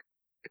think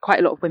quite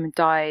a lot of women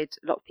died.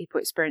 A lot of people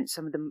experienced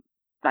some of the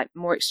like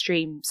more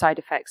extreme side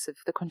effects of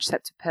the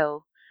contraceptive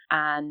pill.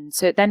 And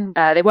so then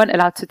they weren't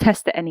allowed to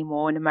test it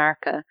anymore in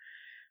America.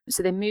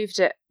 So they moved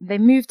it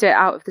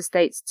out of the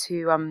States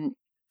to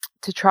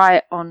try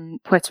it on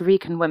Puerto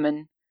Rican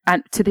women,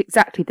 and to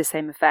exactly the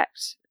same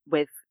effect,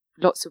 with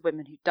lots of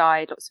women who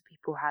died, lots of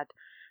people had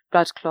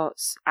blood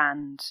clots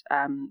and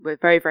were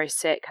very, very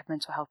sick, had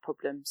mental health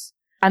problems.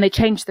 And they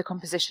changed the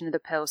composition of the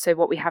pill. So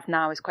what we have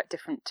now is quite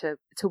different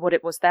to what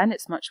it was then.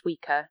 It's much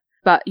weaker.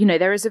 But, you know,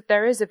 there is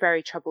a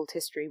very troubled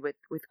history with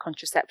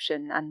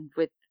contraception and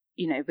with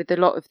a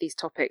lot of these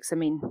topics. I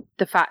mean,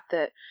 the fact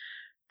that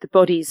the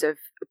bodies of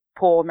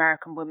poor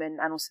American women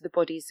and also the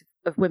bodies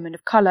of women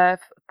of colour,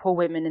 poor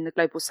women in the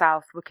global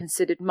South, were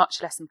considered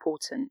much less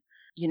important.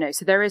 You know,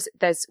 so there's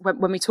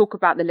when we talk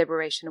about the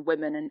liberation of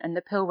women, and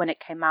the pill when it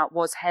came out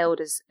was hailed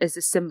as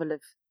a symbol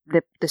of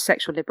the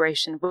sexual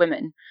liberation of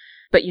women.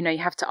 But, you know, you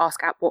have to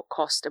ask at what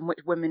cost and which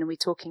women are we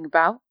talking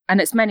about? And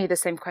it's many of the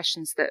same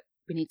questions that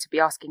we need to be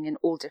asking in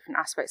all different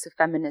aspects of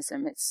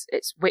feminism.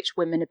 It's which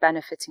women are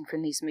benefiting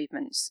from these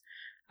movements,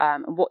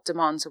 and what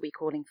demands are we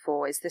calling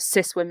for? Is this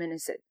cis women?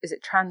 Is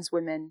it trans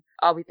women?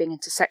 Are we being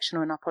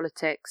intersectional in our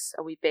politics?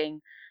 Are we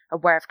being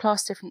aware of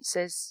class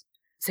differences?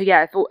 So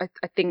yeah,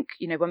 I think,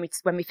 you know,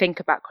 when we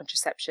think about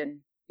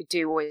contraception, we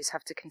do always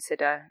have to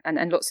consider,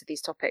 and lots of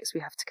these topics,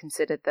 we have to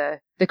consider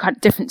the kind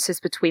of differences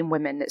between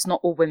women. It's not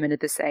all women are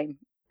the same.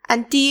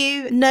 And do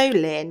you know,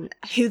 Lynn,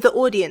 who the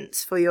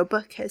audience for your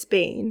book has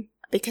been?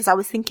 Because I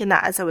was thinking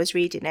that as I was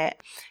reading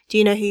it. Do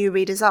you know who your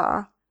readers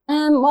are?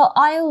 Well,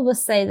 I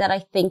always say that I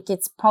think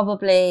it's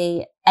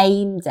probably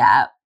aimed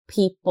at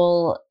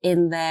people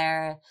in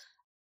their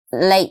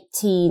late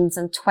teens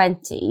and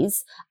 20s.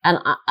 And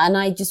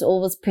I just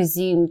always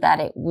presumed that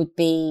it would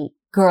be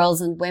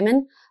girls and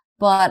women.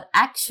 But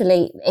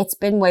actually, it's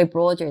been way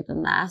broader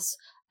than that.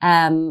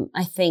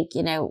 I think,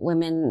 you know,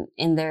 women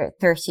in their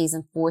 30s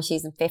and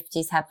 40s and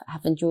 50s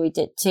have enjoyed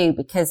it too,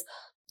 because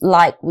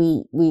like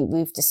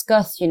we've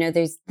discussed, you know,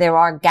 there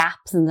are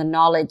gaps in the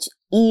knowledge,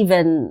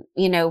 even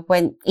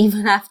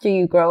after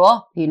you grow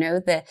up, you know,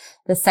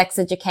 the sex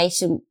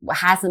education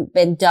hasn't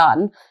been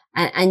done,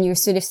 and you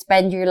sort of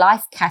spend your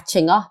life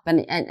catching up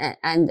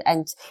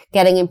and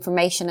getting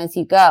information as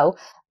you go.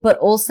 But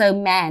also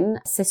men,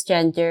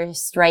 cisgender,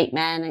 straight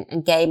men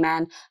and gay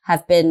men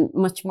have been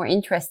much more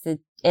interested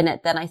in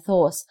it than I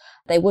thought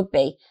they would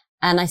be.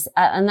 And I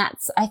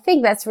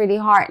think that's really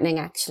heartening,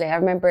 actually. I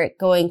remember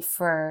going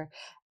for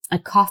a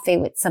coffee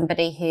with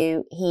somebody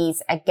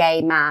he's a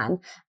gay man,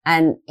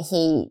 and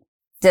he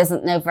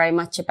doesn't know very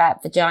much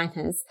about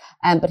vaginas.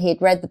 But he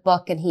had read the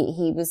book, and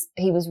he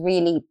was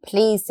really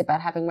pleased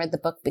about having read the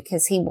book,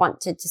 because he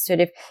wanted to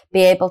sort of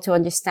be able to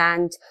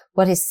understand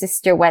what his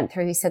sister went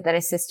through. He said that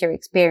his sister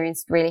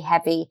experienced really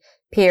heavy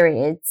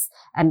periods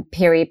and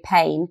period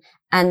pain,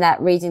 and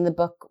that reading the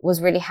book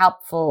was really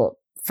helpful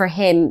for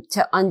him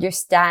to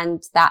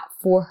understand that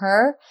for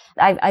her.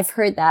 I've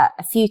heard that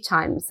a few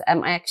times.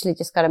 I actually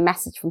just got a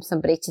message from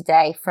somebody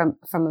today from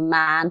a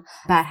man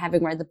about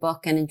having read the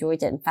book and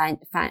enjoyed it,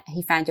 and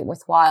he found it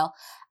worthwhile.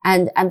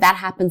 And that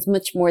happens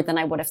much more than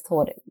I would have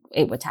thought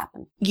it would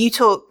happen. You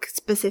talk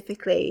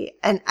specifically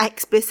and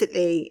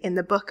explicitly in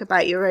the book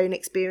about your own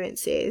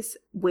experiences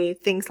with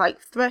things like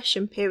thrush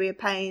and period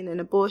pain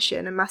and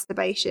abortion and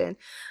masturbation.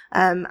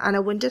 And I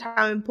wondered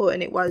how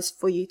important it was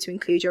for you to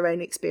include your own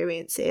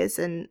experiences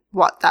and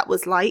what that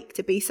was like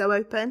to be so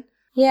open.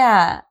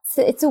 Yeah,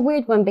 so it's a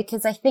weird one,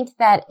 because I think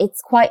that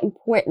it's quite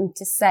important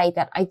to say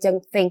that I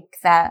don't think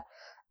that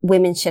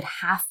women should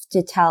have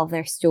to tell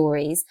their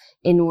stories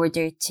in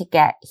order to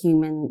get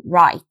human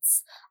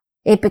rights.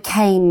 it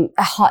became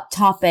a hot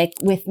topic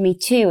with Me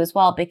Too as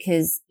well,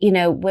 because, you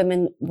know,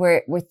 women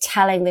were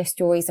telling their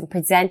stories and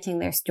presenting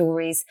their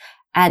stories.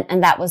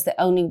 And that was the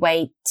only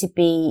way to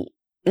be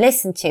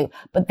listened to.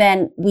 But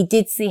then we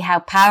did see how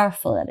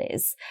powerful it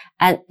is.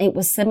 And it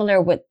was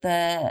similar with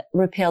the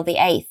Repeal the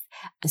Eighth.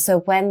 So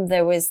when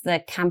there was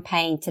the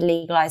campaign to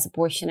legalize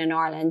abortion in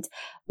Ireland,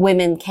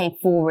 women came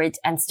forward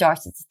and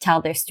started to tell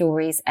their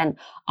stories. And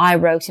I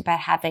wrote about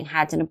having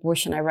had an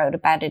abortion. I wrote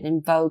about it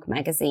in Vogue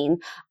magazine.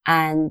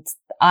 And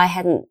I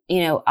hadn't,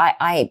 you know,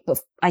 I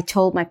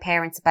told my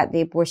parents about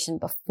the abortion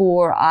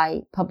before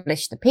I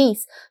published the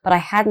piece, but I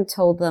hadn't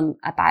told them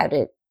about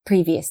it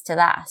previous to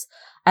that.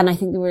 And I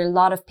think there were a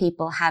lot of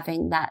people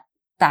having that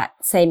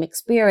same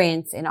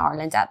experience in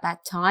Ireland at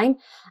that time.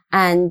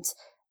 And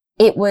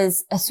it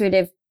was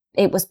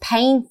it was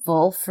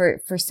painful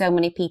for so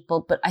many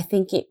people, but I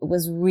think it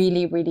was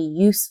really, really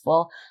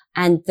useful.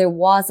 And there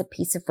was a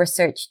piece of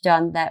research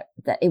done that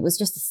it was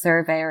just a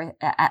survey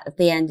at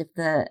the end of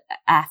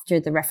after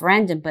the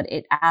referendum, but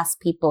it asked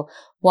people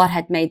what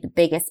had made the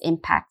biggest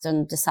impact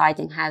on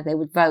deciding how they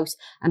would vote.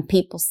 And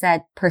people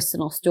said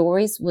personal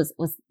stories was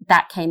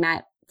that came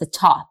out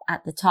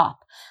at the top.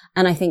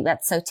 And I think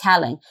that's so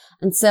telling.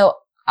 And so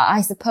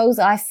I suppose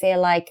I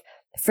feel like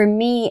for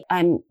me,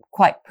 I'm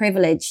quite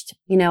privileged.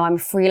 You know, I'm a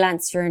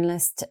freelance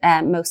journalist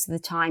most of the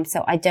time.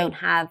 So I don't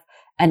have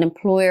an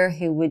employer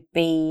who,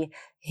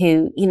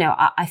 you know,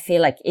 I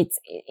feel like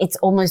it's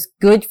almost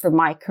good for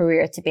my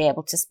career to be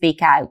able to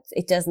speak out.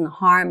 It doesn't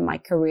harm my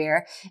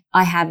career.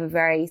 I have a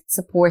very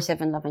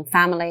supportive and loving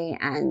family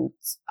and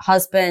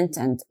husband.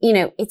 And, you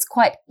know, it's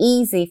quite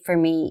easy for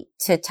me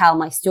to tell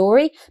my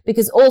story,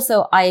 because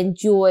also I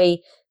enjoy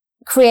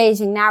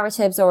creating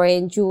narratives, or I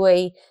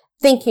enjoy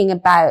thinking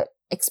about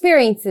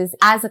experiences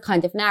as a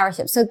kind of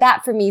narrative. So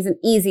that for me is an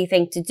easy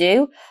thing to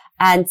do.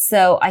 And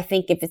so I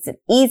think if it's an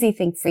easy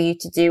thing for you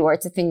to do, or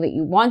it's a thing that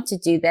you want to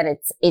do, then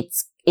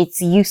it's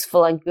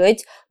useful and good.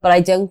 But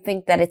I don't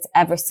think that it's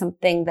ever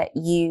something that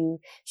you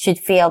should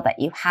feel that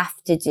you have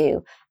to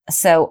do.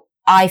 So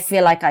I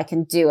feel like I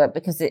can do it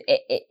because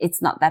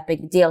it's not that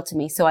big a deal to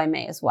me. So I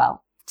may as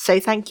well.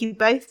 So thank you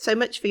both so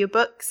much for your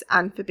books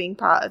and for being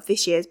part of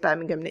this year's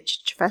Birmingham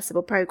Literature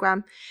Festival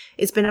programme.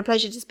 It's been a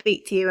pleasure to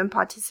speak to you and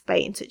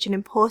participate in such an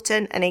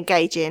important and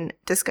engaging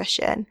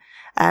discussion.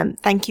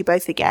 Thank you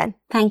both again.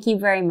 Thank you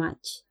very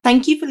much.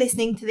 Thank you for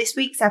listening to this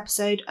week's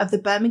episode of the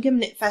Birmingham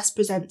Lit Fest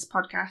Presents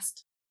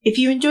podcast. If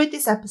you enjoyed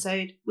this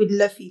episode, we'd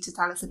love for you to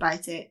tell us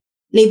about it.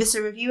 Leave us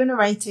a review and a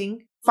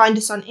rating. Find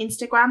us on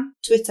Instagram,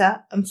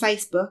 Twitter and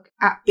Facebook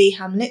at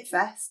BHAM Lit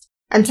Fest.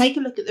 And take a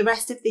look at the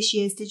rest of this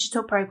year's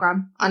digital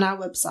programme on our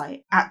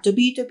website at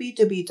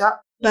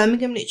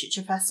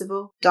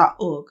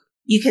www.birminghamliteraturefestival.org.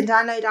 You can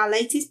download our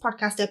latest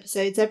podcast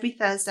episodes every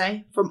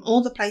Thursday from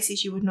all the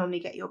places you would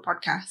normally get your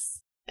podcasts.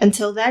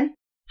 Until then,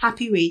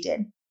 happy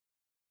reading.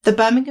 The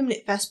Birmingham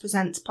Lit Fest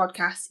Presents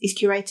podcast is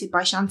curated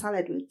by Chantal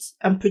Edwards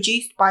and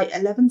produced by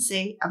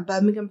 11C and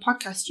Birmingham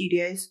Podcast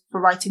Studios for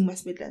Writing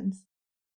West Midlands.